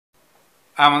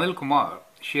I'm Anil Kumar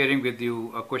sharing with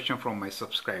you a question from my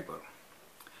subscriber.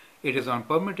 It is on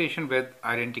permutation with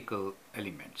identical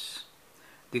elements.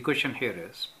 The question here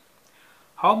is,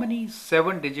 how many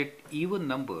 7-digit even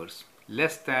numbers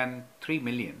less than 3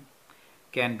 million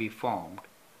can be formed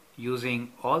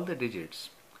using all the digits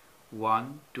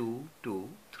 1, 2, 2,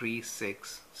 3,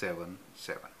 6, 7,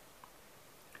 7?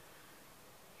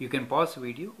 You can pause the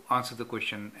video, answer the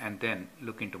question, and then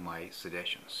look into my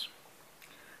suggestions.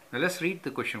 Now let's read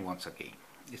the question once again.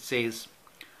 It says,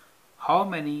 how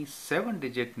many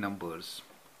 7-digit numbers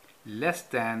less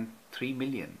than 3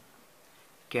 million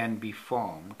can be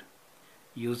formed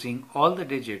using all the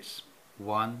digits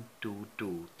 1, 2,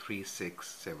 2, 3, 6,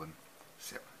 7,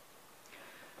 7?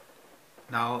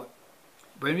 Now,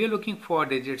 when we are looking for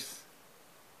digits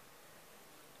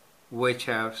which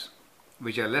are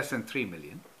less than 3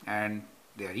 million and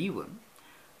they are even,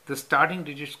 the starting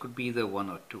digits could be either 1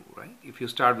 or 2, right? If you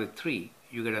start with 3,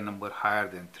 you get a number higher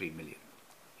than 3 million.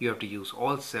 You have to use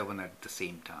all 7 at the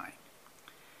same time.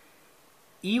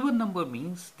 Even number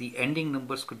means the ending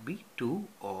numbers could be 2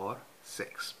 or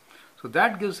 6. So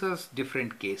that gives us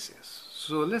different cases.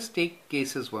 So let's take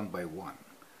cases one by one.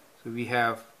 So we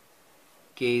have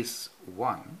case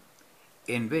 1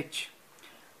 in which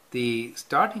the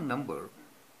starting number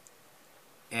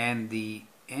and the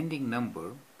ending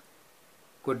number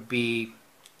could be,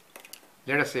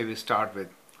 let us say we start with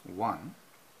 1,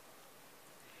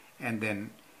 and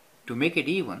then to make it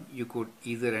even you could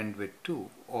either end with 2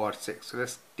 or 6. So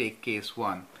let's take case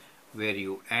 1 where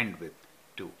you end with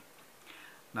 2.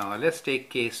 Now let's take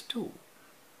case 2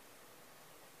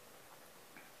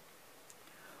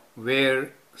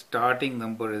 where starting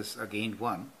number is again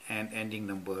 1 and ending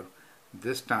number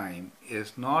this time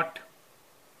is not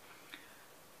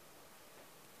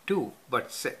 2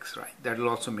 but 6, right? That will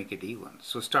also make it even.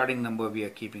 So starting number we are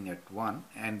keeping at 1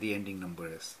 and the ending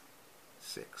number is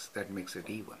 6. That makes it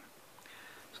even.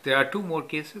 So there are two more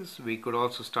cases. We could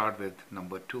also start with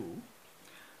number 2.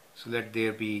 So let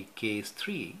there be case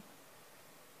 3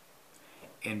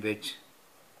 in which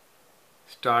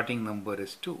starting number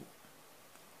is 2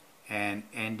 and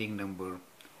ending number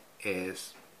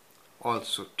is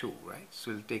also 2, right?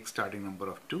 So we'll take starting number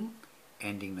of 2,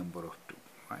 ending number of 2,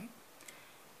 right?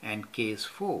 And case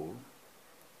 4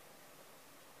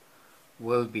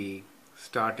 will be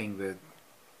starting with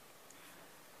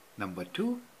number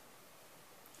 2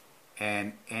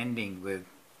 and ending with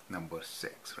number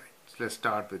 6, right? So let's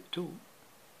start with 2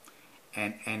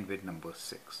 and end with number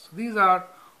 6. So these are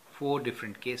 4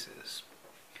 different cases.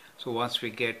 So once we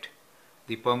get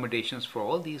the permutations for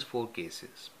all these 4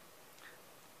 cases,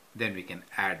 then we can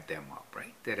add them up,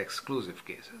 right? They're exclusive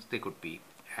cases. They could be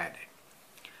added.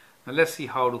 Now let's see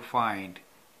how to find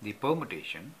the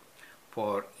permutation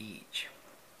for each.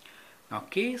 Now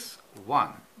case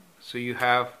 1, so you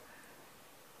have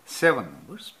 7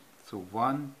 numbers. So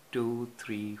 1, 2,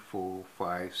 3, 4,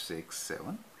 5, 6,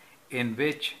 7, in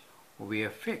which we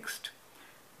have fixed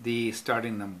the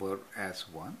starting number as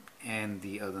 1 and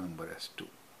the other number as 2.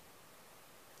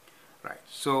 Right.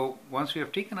 So once we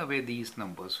have taken away these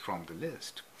numbers from the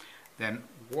list, then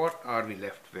what are we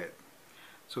left with?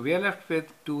 So we are left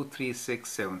with 2, 3, 6,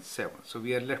 7, 7. So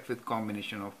we are left with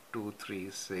combination of 2, 3,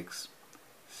 6,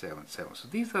 7, 7. So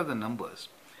these are the numbers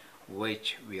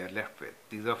which we are left with.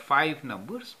 These are 5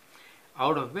 numbers,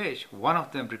 out of which one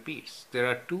of them repeats. There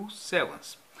are 2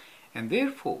 7s, and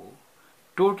therefore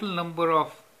total number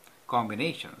of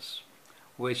combinations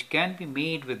which can be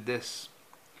made with this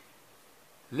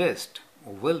list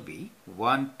will be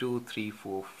 1, 2, 3,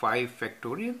 4, 5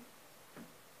 factorial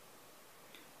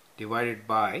divided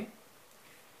by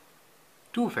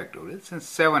 2 factorial, since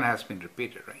 7 has been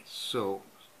repeated, right? So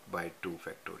by 2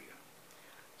 factorial.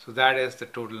 So that is the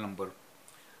total number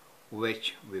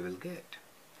which we will get.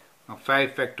 Now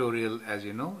 5 factorial, as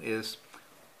you know, is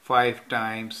 5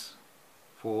 times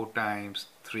 4 times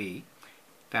 3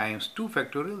 times 2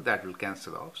 factorial. That will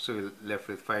cancel off. So we'll left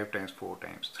with 5 times 4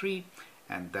 times 3,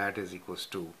 and that is equals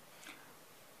to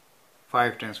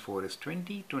 5 times 4 is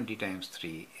 20, 20 times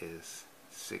 3 is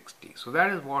 60. So that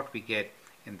is what we get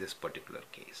in this particular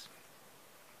case.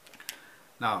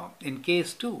 Now in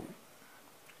case 2,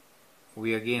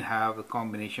 we again have a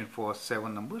combination for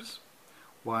 7 numbers,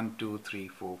 1, 2, 3,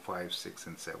 4, 5, 6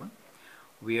 and 7.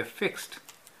 We have fixed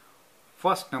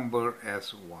first number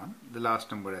as 1, the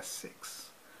last number as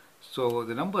 6. So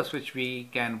the numbers which we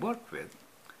can work with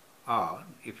are,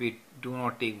 if we do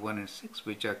not take 1 and 6,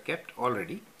 which are kept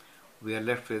already, we are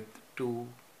left with 2,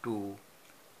 2,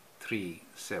 3,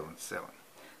 7, 7.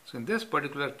 So in this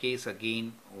particular case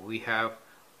again we have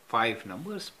 5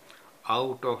 numbers,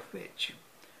 out of which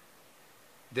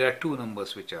there are two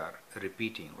numbers which are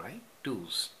repeating, right? Two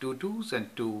twos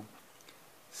and two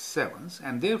sevens,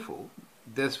 and therefore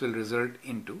this will result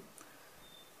into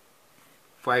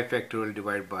 5 factorial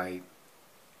divided by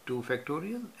 2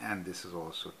 factorial, and this is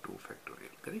also 2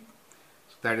 factorial, correct?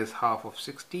 So that is half of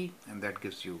 60, and that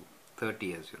gives you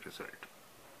 30 as your result.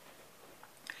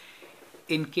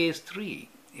 In case 3,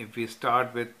 if we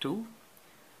start with 2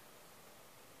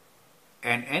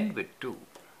 and end with 2,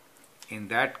 in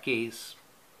that case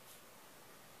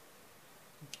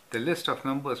the list of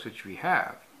numbers which we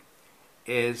have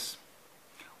is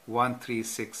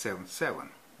 13677.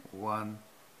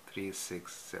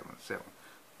 13677.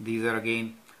 These are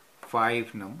again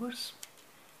 5 numbers.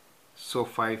 So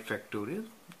 5 factorial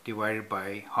divided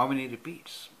by how many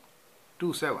repeats?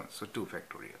 2 sevens, so 2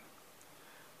 factorial.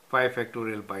 5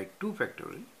 factorial by 2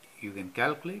 factorial, you can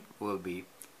calculate, will be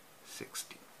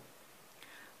 60.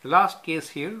 The last case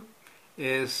here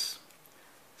is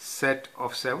set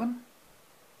of 7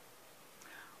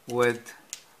 with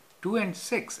 2 and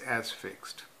 6 as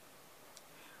fixed.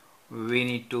 We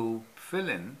need to fill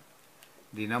in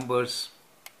the numbers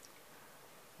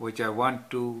which are 1,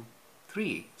 2,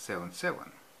 3, 7,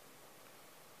 7.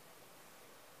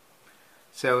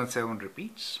 7, 7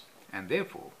 repeats, and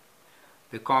therefore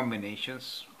the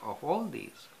combinations of all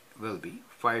these will be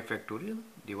 5 factorial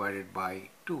divided by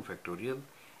 2 factorial,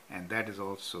 and that is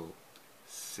also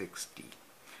 60.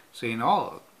 So in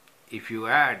all, if you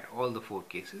add all the 4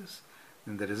 cases,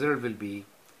 then the result will be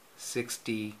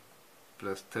 60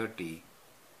 plus 30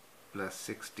 plus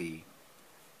 60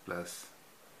 plus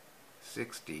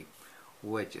 60,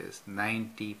 which is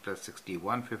 90 plus 60,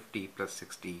 150 plus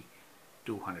 60,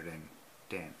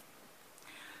 210.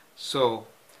 So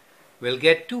we'll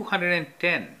get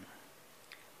 210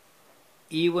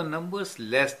 even numbers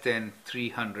less than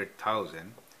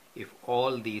 300,000 if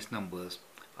all these numbers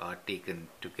are taken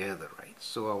together, right?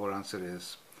 So our answer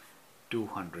is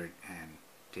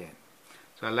 210.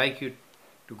 So I'd like you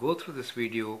to go through this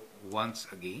video once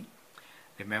again.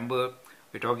 Remember,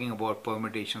 we're talking about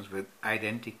permutations with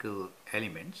identical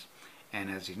elements,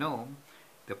 and as you know,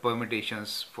 the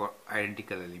permutations for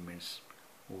identical elements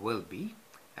will be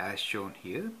as shown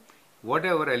here.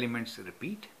 Whatever elements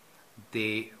repeat,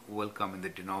 they will come in the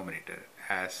denominator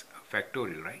as a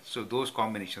factorial, right? So those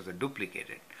combinations are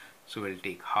duplicated, so we'll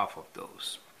take half of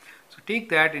those. So take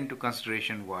that into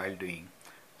consideration while doing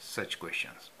such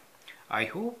questions. I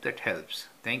hope that helps.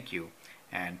 Thank you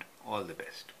and all the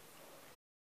best.